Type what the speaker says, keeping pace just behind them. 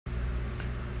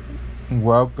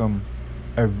Welcome,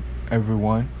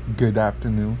 everyone. Good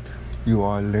afternoon. You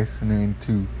are listening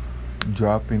to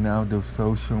Dropping Out of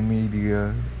Social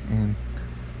Media, and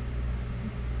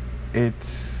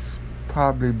it's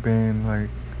probably been like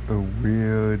a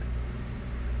weird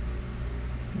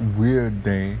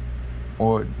day,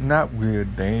 or not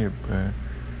weird day, but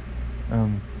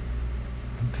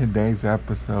today's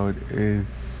episode is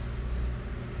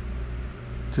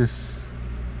just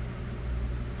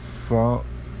from.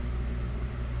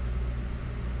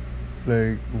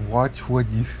 Like, watch what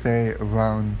you say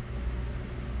around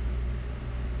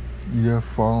your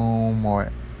phone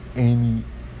or any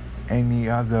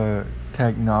other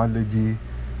technology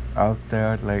out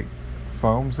there. Like,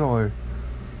 phones are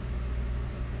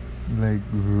like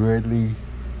really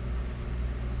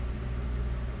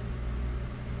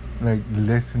like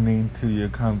listening to your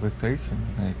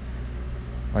conversation.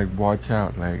 Like watch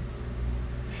out. Like,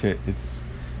 shit.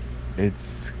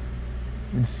 It's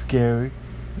scary.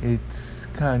 It's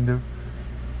kind of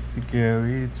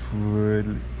scary. It's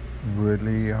really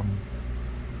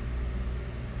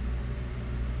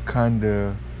kind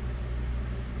of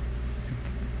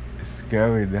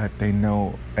scary that they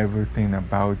know everything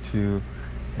about you,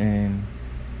 and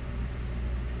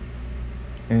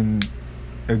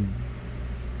uh,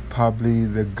 probably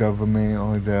the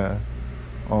government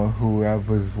or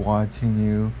whoever's watching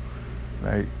you,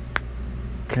 like,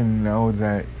 can know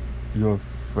that your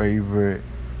favorite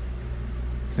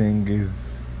thing is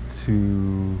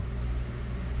to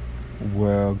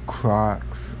wear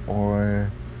Crocs or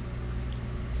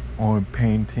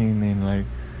painting, and like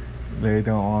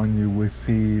later on you will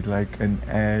see like an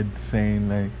ad saying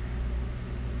like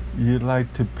you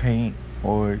like to paint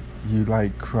or you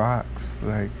like Crocs.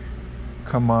 Like,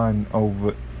 come on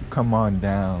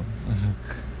down.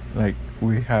 Like,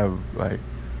 we have like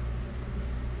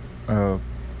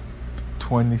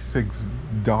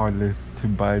 $26 to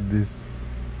buy this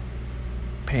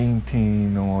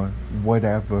painting or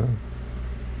whatever.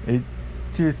 It's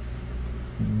just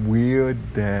weird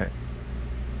that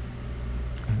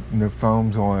the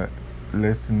phones aren't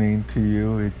listening to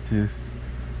you. It just,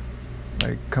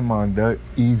 like, come on, they're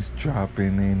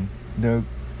eavesdropping, and it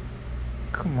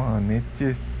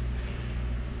just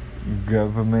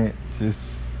government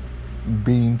just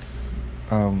being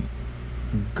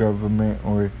government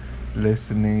or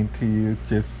listening to you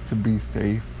just to be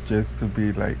safe, just to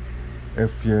be like,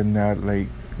 if you're not like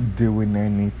doing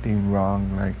anything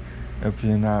wrong, like if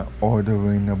you're not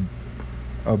ordering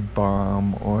a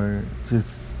bomb or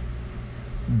just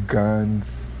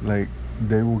guns, like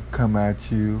they will come at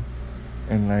you,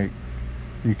 and like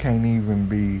you can't even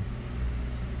be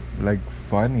like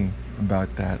funny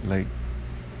about that. Like,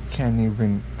 you can't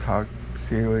even talk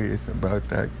serious about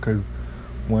that, because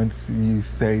once you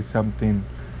say something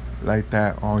like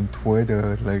that on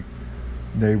Twitter, like,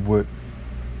 they would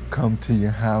come to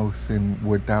your house and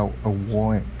without a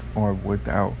warrant or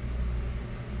without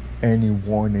any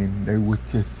warning, they would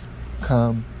just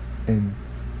come and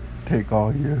take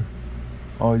all your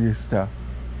stuff.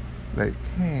 Like,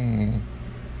 hey,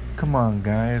 come on,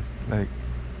 guys. Like,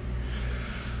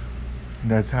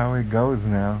 that's how it goes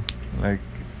now. Like,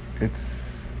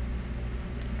 it's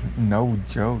no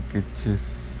joke. It's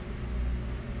just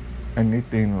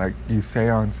anything like you say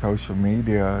on social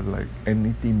media, like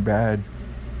anything bad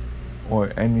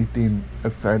or anything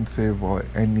offensive or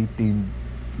anything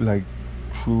like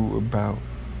true about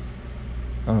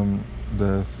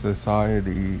the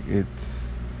society,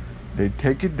 it's they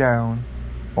take it down,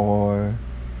 or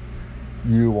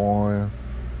you are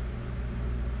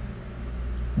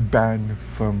banned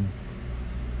from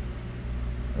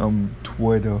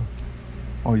Twitter,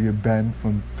 or you're banned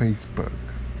from Facebook.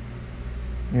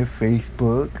 Your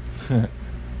Facebook.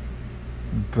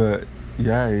 But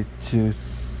yeah, it just,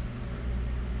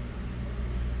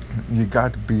 you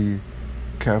got to be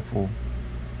careful.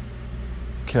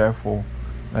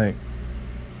 Like,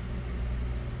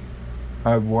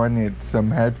 I wanted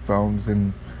some headphones,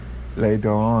 and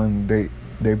later on they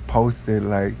posted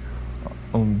like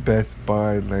on Best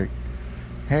Buy, like,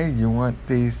 hey, you want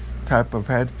these type of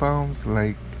headphones?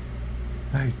 Like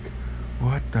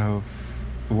what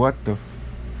the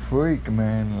freak,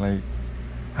 man? Like,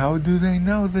 how do they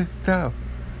know this stuff?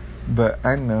 But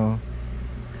I know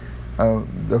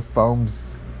the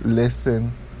phones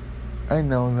listen. I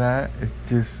know that. It's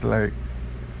just like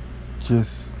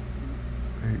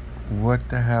what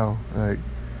the hell? Like,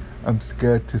 I'm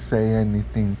scared to say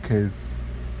anything,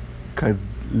 cause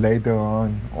later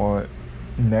on or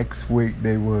next week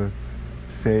they will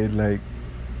say like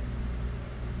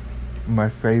my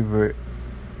favorite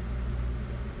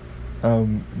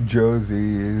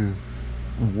jersey is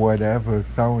whatever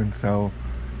so and so,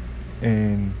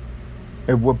 and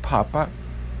it would pop up,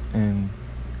 and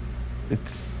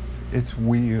it's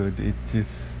weird. It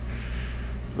just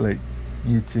like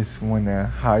you just wanna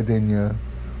hide in your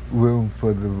room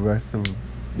for the rest of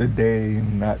the day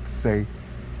and not say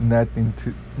nothing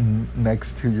to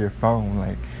next to your phone.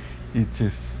 Like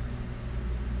it's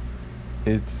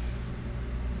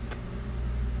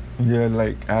you're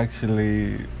like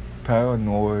actually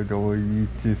paranoid, or you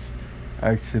just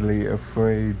actually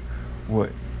afraid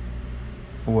what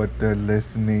they're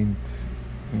listening to,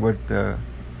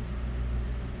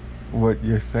 what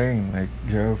you're saying. Like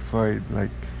you're afraid like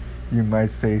you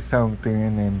might say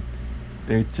something and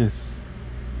they just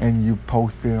and you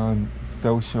post it on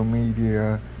social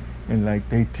media and like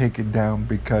they take it down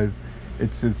because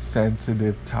it's a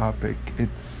sensitive topic.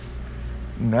 It's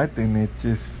nothing. It's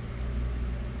just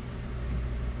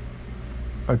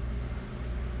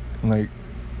like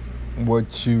what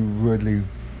you're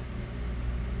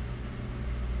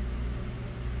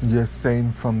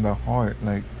saying from the heart.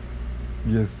 Like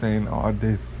you're saying all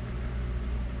this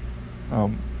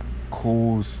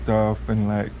cool stuff, and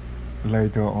like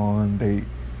later on they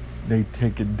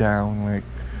take it down. Like,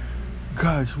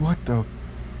 gosh, what the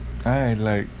I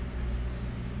like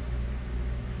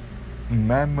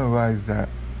memorized that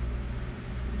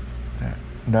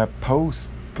post,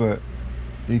 but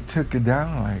they took it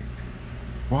down. Like,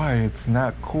 why? It's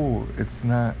not cool. It's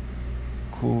not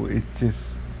cool. It's just,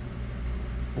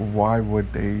 why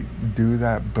would they do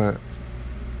that? But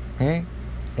hey,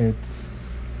 it's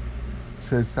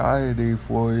society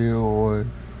for you, or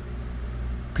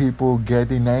people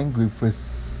getting angry for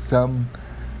some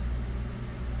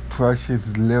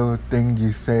precious little thing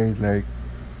you say,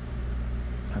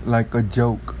 like a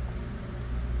joke.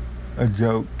 A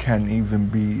joke can't even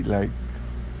be like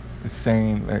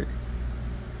saying like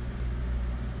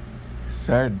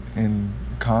said in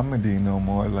comedy no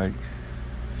more. Like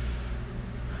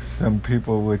some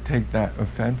people would take that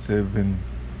offensive, and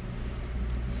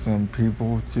some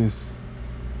people just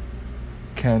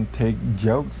can't take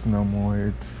jokes no more.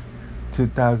 It's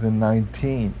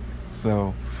 2019,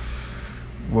 so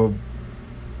we're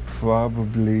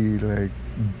probably like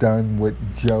done with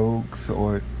jokes,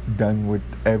 or done with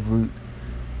everything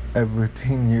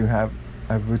you have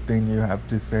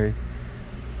to say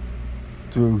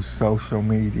through social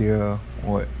media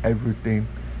or everything.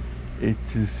 It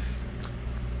just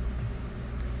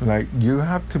like you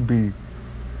have to be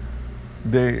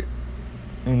there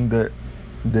in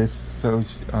this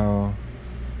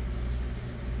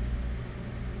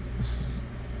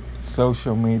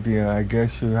social media. I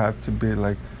guess you have to be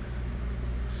like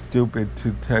stupid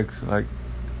to text like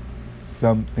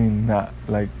something not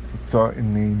like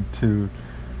threatening to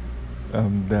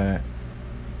that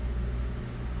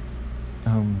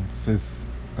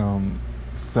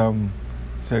some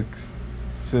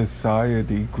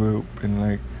society group, and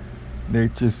like they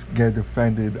just get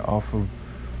offended off of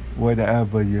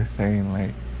whatever you're saying.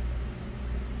 Like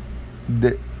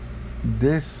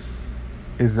this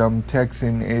is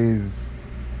texting is,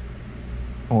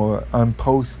 or I'm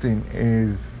posting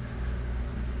is,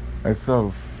 I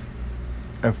saw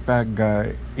a fat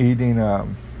guy eating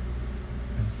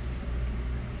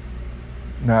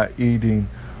not eating,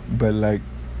 but like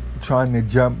trying to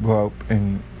jump rope,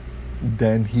 and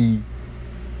then he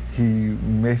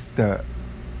missed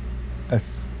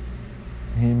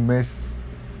he missed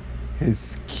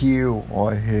his cue,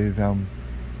 or his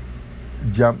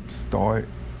jump start.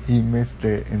 He missed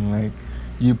it, and like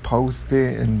you post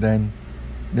it, and then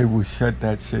they will shut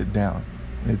that shit down.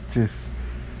 It's just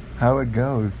how it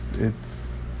goes. It's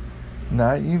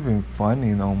not even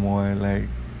funny no more. Like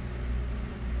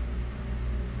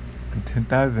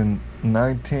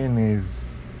 2019 is,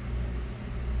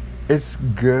 it's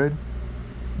good,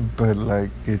 but like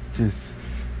it's just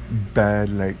bad.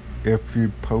 Like if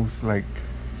you post like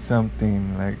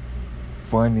something like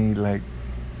funny, like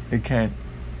it can't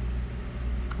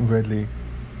really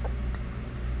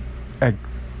like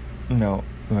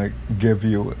give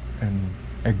you an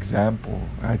example.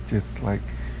 I just like,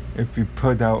 if you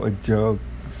put out a joke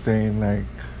saying like,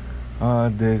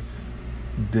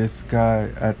 this guy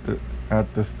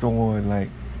at the store, like,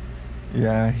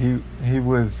 yeah, he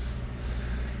was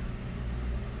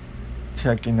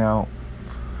checking out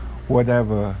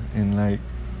whatever, and like,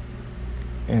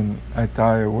 and I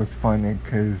thought it was funny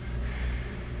because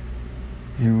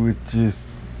he was just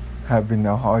having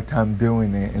a hard time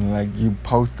doing it, and like you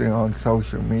post it on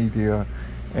social media,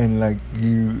 and like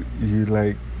you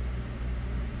like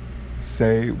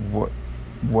say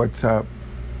what's up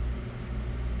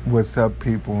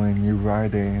people, and you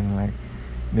write it, and like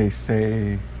they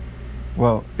say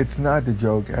Well, it's not a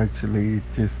joke actually.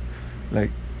 It's just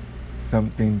like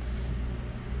something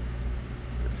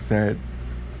said,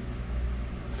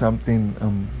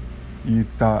 something you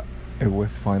thought it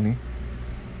was funny,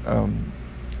 um,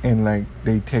 and like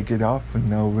they take it off for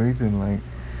no reason. Like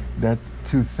that's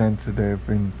too sensitive,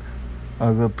 and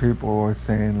other people are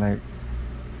saying like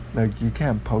you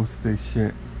can't post this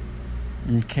shit.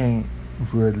 You can't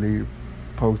really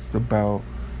post about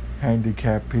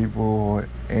handicapped people or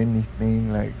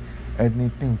anything like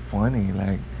anything funny.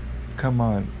 Like, come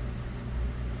on,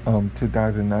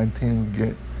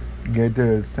 2019, get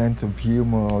a sense of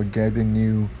humor or get a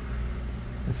new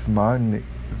smiling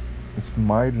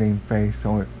smiling face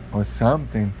or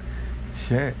something.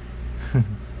 Shit,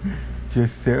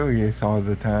 just serious all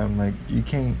the time. Like you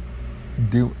can't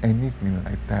do anything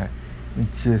like that.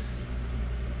 It's just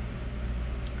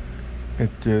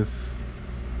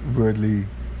really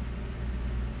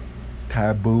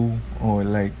taboo or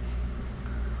like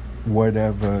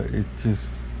whatever. It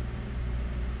just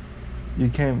you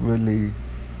can't really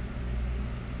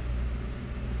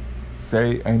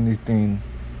say anything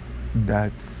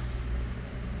that's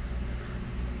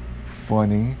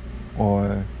funny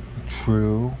or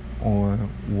true or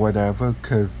whatever,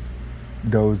 because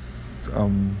those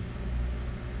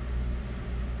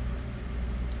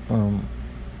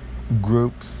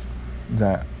groups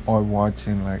that are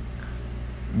watching like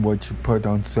what you put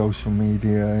on social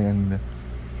media, and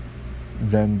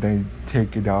then they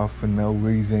take it off for no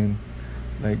reason.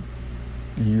 Like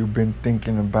you've been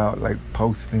thinking about like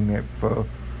posting it for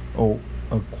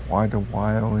quite a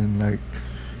while, and like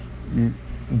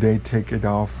they take it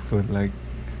off for like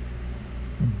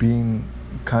being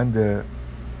kind of,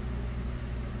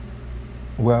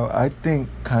 well, I think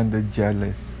kind of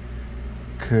jealous,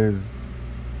 because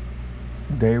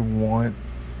they want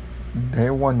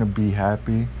to be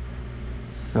happy,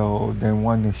 so they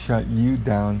want to shut you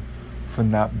down for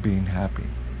not being happy.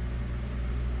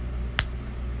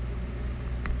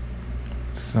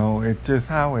 So it's just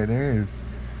how it is.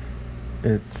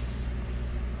 It's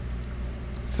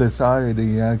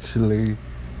society, actually.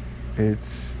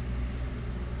 It's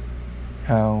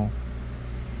how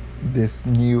this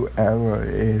new era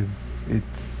is.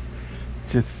 It's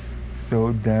just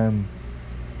so damn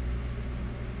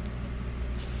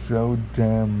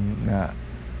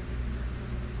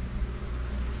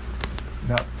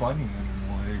not funny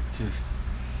anymore. It's just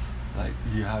like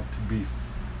you have to be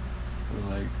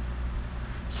like,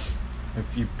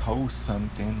 if you post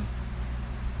something,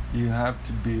 you have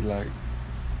to be like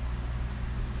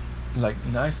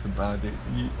nice about it.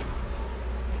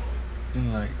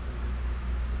 And like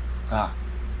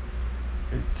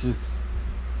it's just,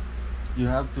 you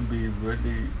have to be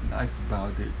really nice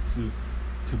about it to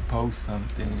post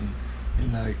something,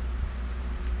 and like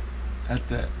at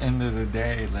the end of the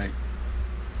day, like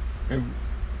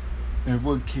it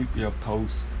will keep your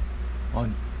post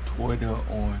on Twitter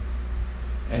or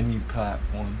any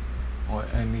platform or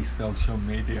any social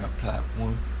media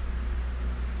platform,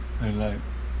 and like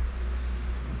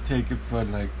take it for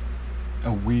like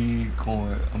a week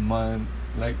or a month.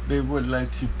 Like they would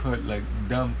let you put like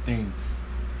dumb things,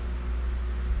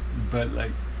 but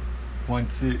like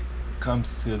once it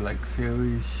comes to like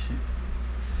serious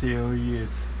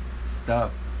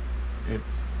stuff, it's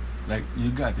like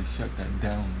you gotta shut that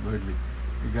down. Really,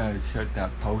 you gotta shut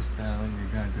that post down. You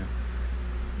gotta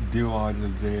do all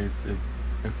of this.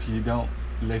 If you don't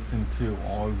listen to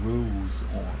all rules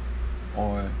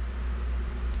or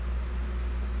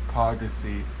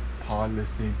policy,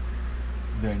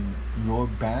 then you're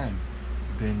banned.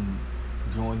 Then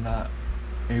you're not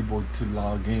able to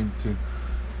log into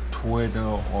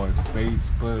Twitter or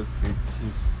Facebook. It's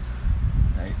just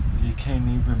like you can't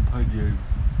even put your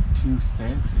 2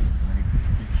 cents in. Like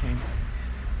you can't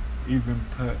even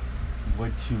put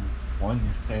what you want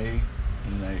to say,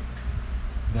 and like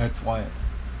that's why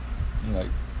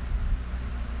like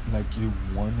you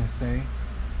want to say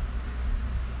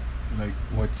like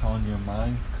what's on your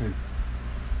mind, because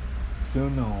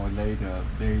sooner or later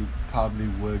they probably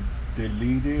would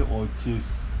delete it, or just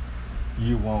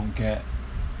you won't get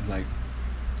like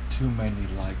too many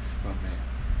likes from it.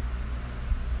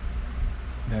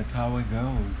 That's how it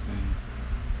goes,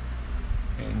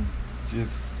 and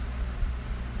just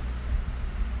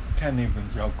can't even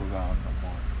joke around no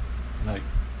more.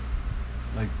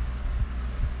 Like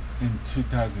in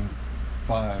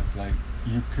 2005, like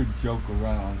you could joke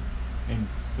around, and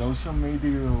social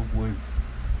media was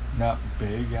not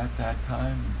big at that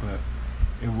time, but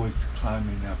it was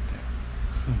climbing up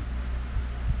there.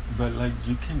 But like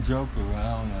you can joke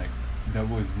around, like there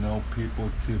was no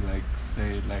people to like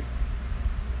say like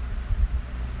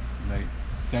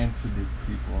sensitive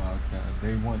people out there.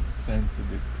 They want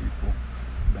sensitive people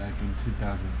back in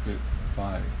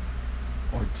 2005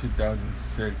 or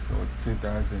 2006 or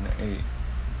 2008.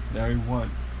 They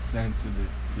want sensitive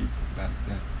people back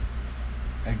then.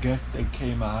 I guess they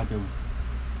came out of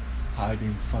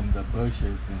hiding from the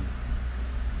bushes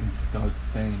and start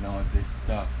saying all this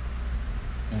stuff,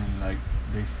 and like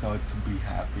they start to be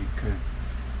happy because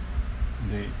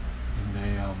they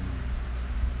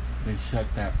shut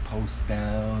that post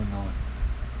down, or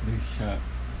they shut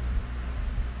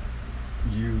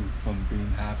you from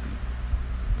being happy.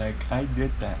 Like I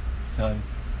did that, son.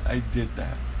 I did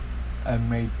that. I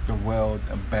made the world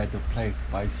a better place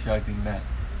by shutting that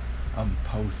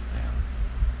post down.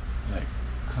 Like,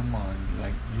 come on,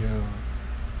 like you're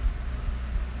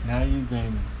not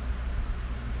even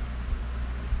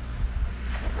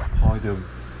part of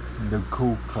the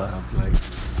cool club, like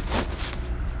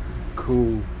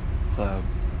cool club.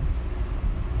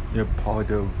 You're part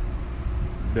of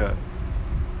the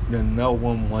no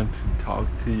one wants to talk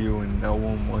to you and no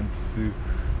one wants to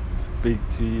speak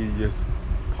to you. You're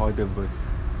part of a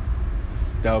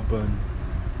stubborn,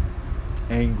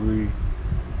 angry,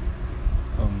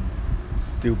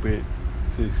 stupid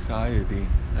society.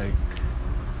 Like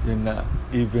you're not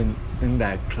even in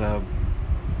that club.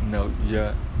 No,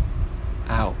 you're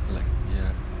out. Like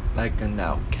you're like an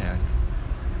outcast.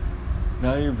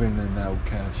 Not even an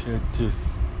outcast. You're just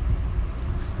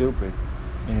stupid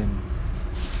and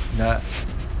not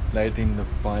letting the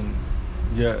fun.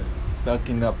 You're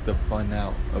sucking up the fun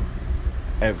out of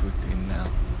everything now.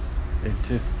 It's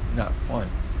just not fun.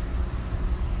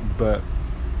 But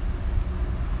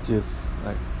just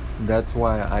like that's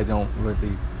why I don't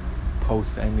really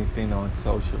post anything on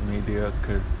social media,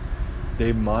 because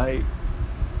they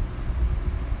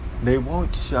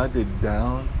won't shut it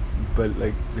down, but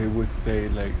like they would say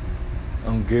like,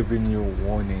 I'm giving you a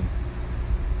warning,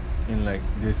 and like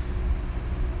this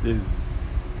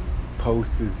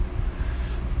post is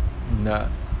not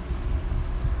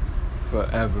for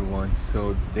everyone,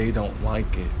 so they don't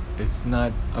like it. It's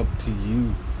not up to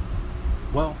you.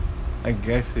 Well, I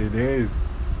guess it is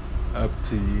up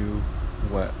to you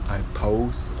what I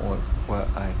post or what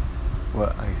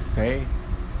I say,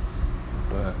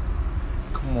 but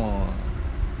come on.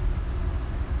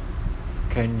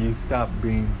 Can you stop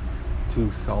being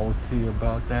too salty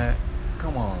about that?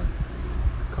 Come on,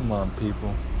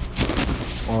 people.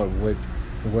 Or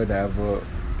whatever.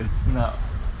 It's not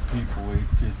people,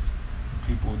 it's just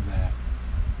people that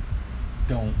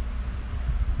don't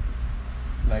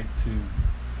like to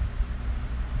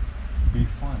be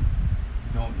fun,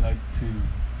 don't like to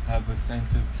have a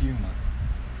sense of humor.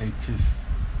 They just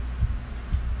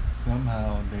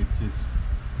somehow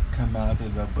come out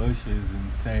of the bushes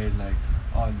and say like,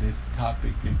 oh, this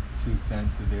topic is too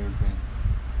sensitive, and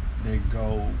they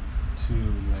go to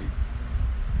like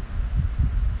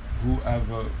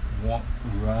whoever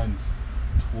runs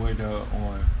Twitter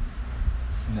or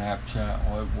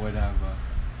Snapchat or whatever,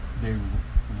 they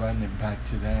run it back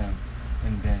to them,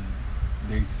 and then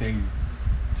they say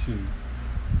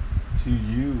to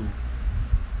you,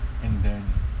 and then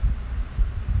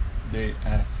they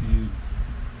ask you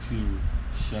to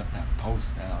shut that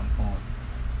post down, or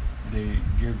they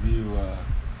give you a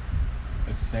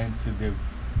sensitive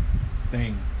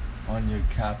thing on your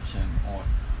caption or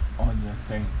on your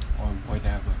thing or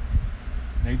whatever.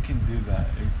 They can do that.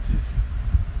 It's just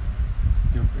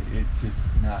stupid. It's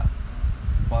just not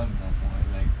fun no more.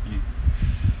 Like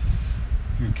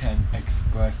you can't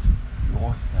express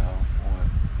yourself or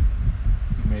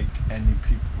make any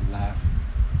people laugh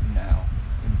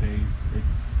nowadays.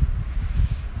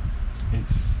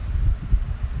 It's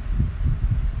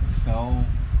so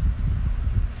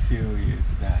serious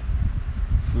that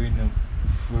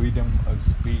freedom of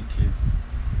speech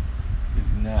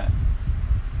is not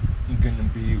gonna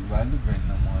be relevant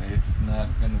no more. It's not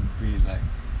gonna be like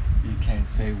you can't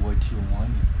say what you want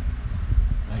to say.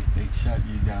 Like they shut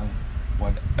you down,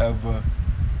 whatever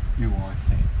you want to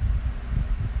say.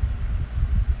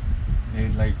 They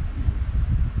like,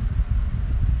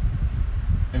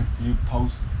 if you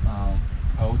post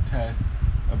protests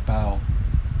about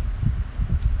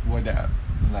whatever,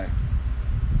 like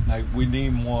we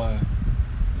need more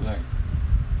like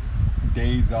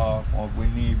days off, or we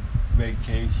need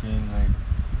vacation, like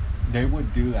they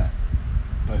would do that,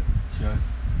 but just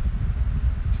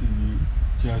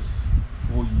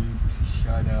for you to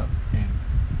shut up and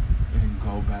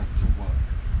go back to work.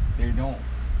 They don't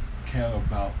care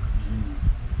about you.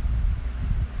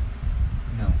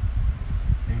 No,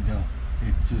 they don't.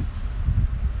 It's just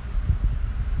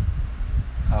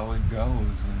how it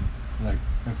goes. And like,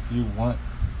 if you want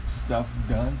stuff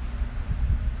done,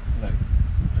 like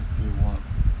if you want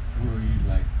free,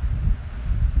 like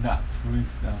not free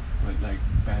stuff, but like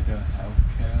better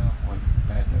healthcare or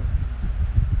better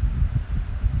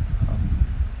um,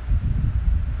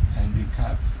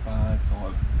 handicap spots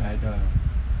or better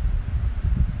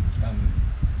um,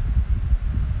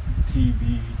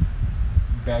 TV,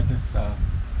 better stuff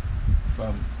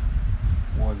from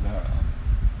for the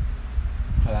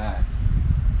class,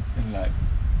 and like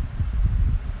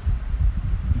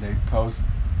they post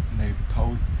they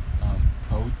po-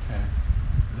 protest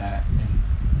that, and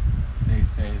they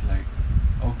say like,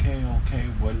 okay,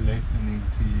 we're listening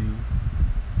to you,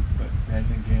 but then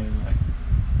again, like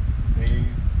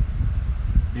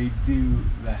they do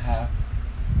the half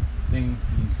things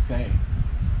you say,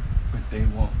 but they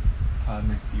won't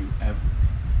promise you everything.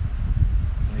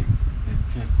 Like,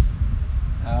 it's just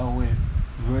how it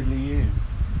really is.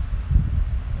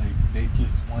 Like, they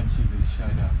just want you to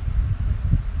shut up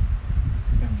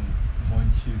and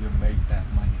want you to make that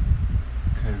money,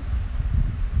 because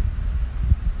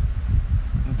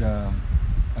the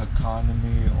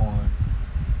economy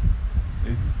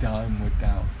is done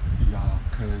without y'all,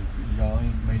 because y'all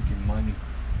ain't making money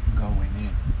going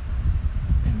in,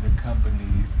 and the company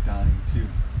is dying too,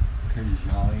 because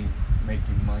y'all ain't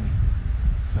making money.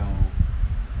 So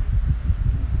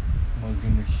we're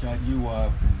gonna shut you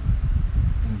up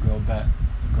and go back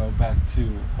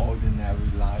to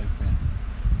ordinary life,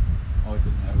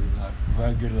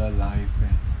 regular life,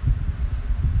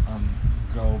 and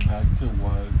go back to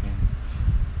work, and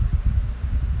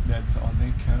that's all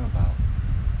they care about.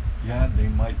 Yeah, they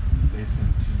might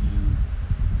listen to you.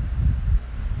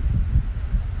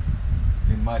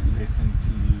 They might listen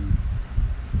to you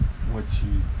what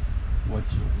you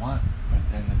want, but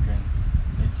then again,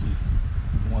 they just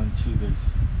want you to.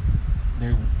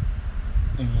 They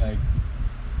and like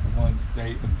once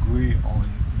they agree on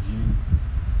you,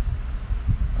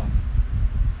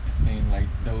 saying like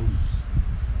those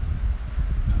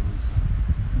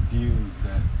deals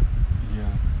that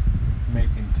you're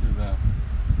making to the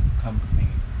company,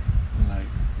 like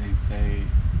they say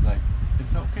like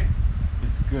it's okay,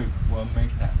 it's good, we'll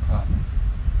make that promise,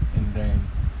 and then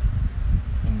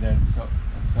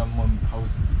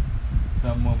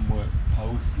someone would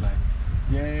post like,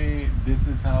 yay, this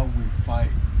is how we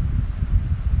fight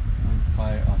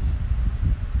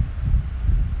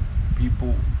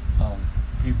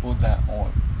people that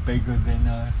are bigger than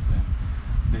us, and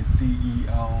the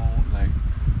CEO, like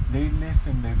they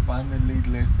finally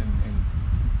listen, and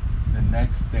the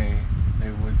next day they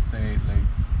would say like,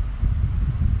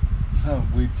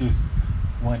 we just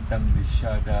want them to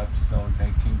shut up so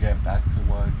they can get back to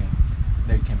work and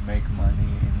they can make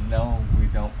money, and no, we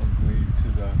don't agree to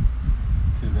the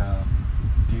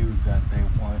deals that they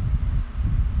want.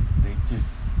 They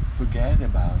just forget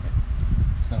about it.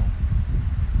 So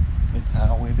it's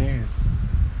how it is,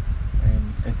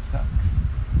 and it sucks.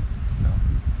 So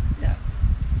yeah,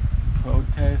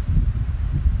 protest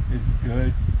is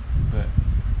good, but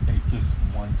they just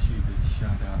want you to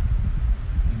shut up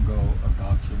and go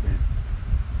about your business.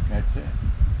 That's it.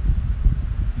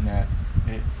 And that's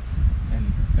it.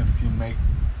 And if you make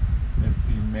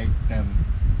them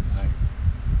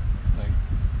like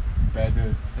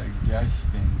better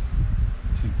suggestions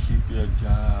to keep your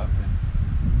job and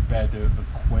better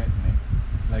equipment,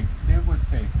 like they would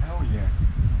say hell yes,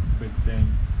 but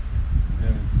then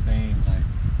they're saying like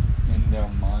in their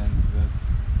minds,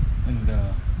 in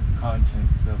the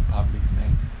conscience, they're probably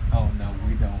saying, oh no,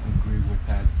 we don't agree with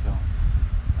that, so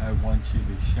I want you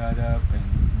to shut up and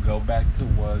go back to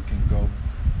work and go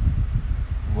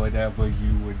whatever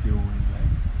you were doing.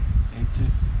 Like they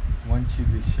just want you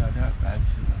to shut up.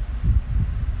 Actually,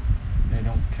 they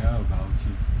don't care about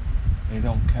you. They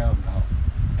don't care about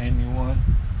anyone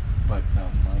but the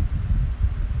money.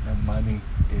 The money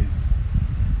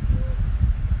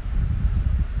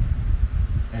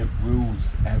it rules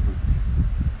everything.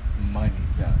 Money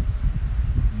does.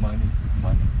 Money.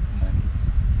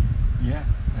 Yeah,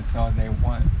 that's all they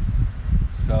want.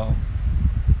 So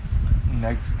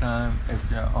next time, if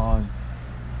you're on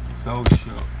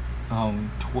social,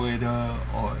 Twitter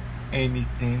or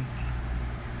anything,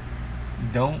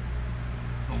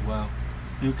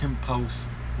 you can post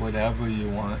whatever you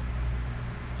want.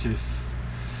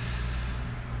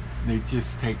 They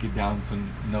just take it down for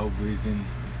no reason,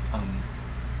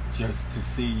 just to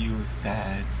see you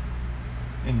sad,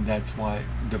 and that's why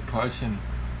depression.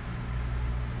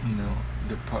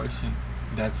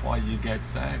 That's why you get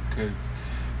sad, because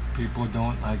people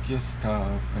don't like your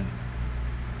stuff, and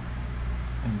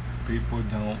people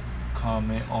don't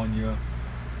comment on your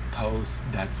post.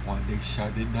 That's why they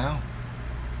shut it down.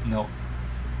 No,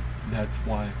 that's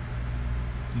why.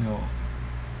 No,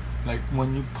 like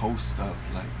when you post stuff,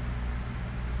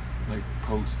 like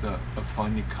post a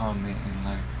funny comment and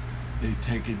like they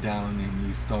take it down and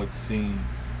you start seeing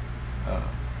uh,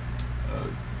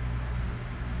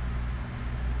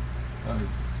 a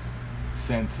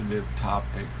sensitive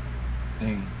topic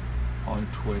thing on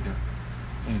Twitter,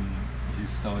 and you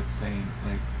start saying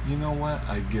like, you know what,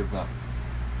 I give up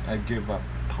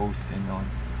posting on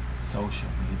social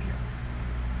media.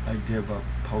 I give up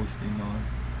posting on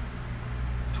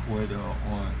Twitter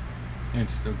or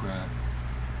Instagram.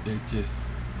 They just,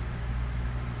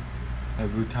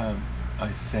 every time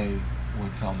I say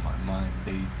what's on my mind,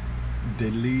 they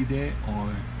delete it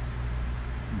or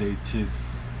they just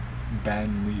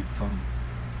ban me from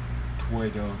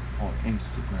Twitter or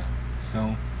Instagram.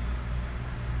 So,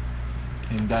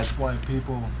 and that's why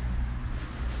people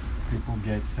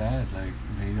get sad, like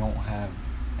they don't have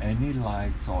any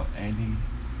likes or any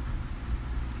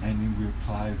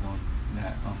replies on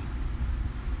that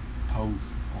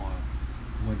post or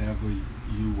whatever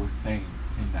you were saying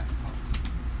in that post.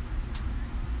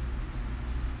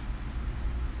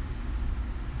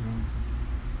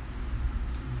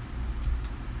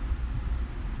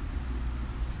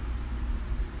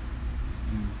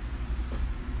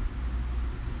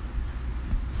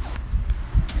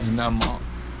 And I'm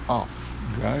off,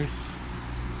 guys.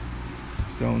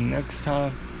 So next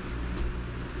time,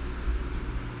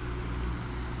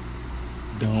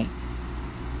 don't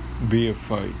be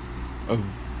afraid of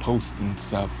posting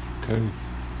stuff, because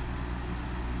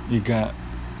you got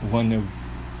one of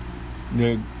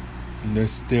the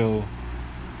still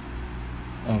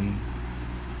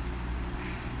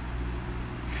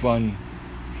fun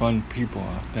people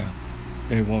out there.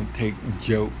 They won't take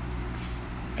jokes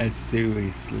as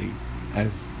seriously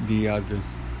as the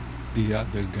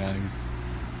other guys,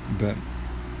 but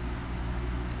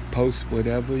post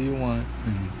whatever you want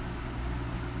and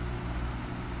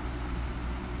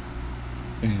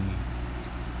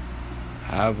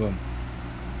have a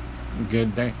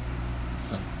good day.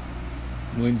 So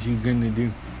what you gonna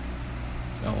do?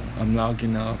 So I'm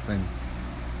logging off and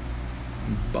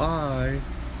bye.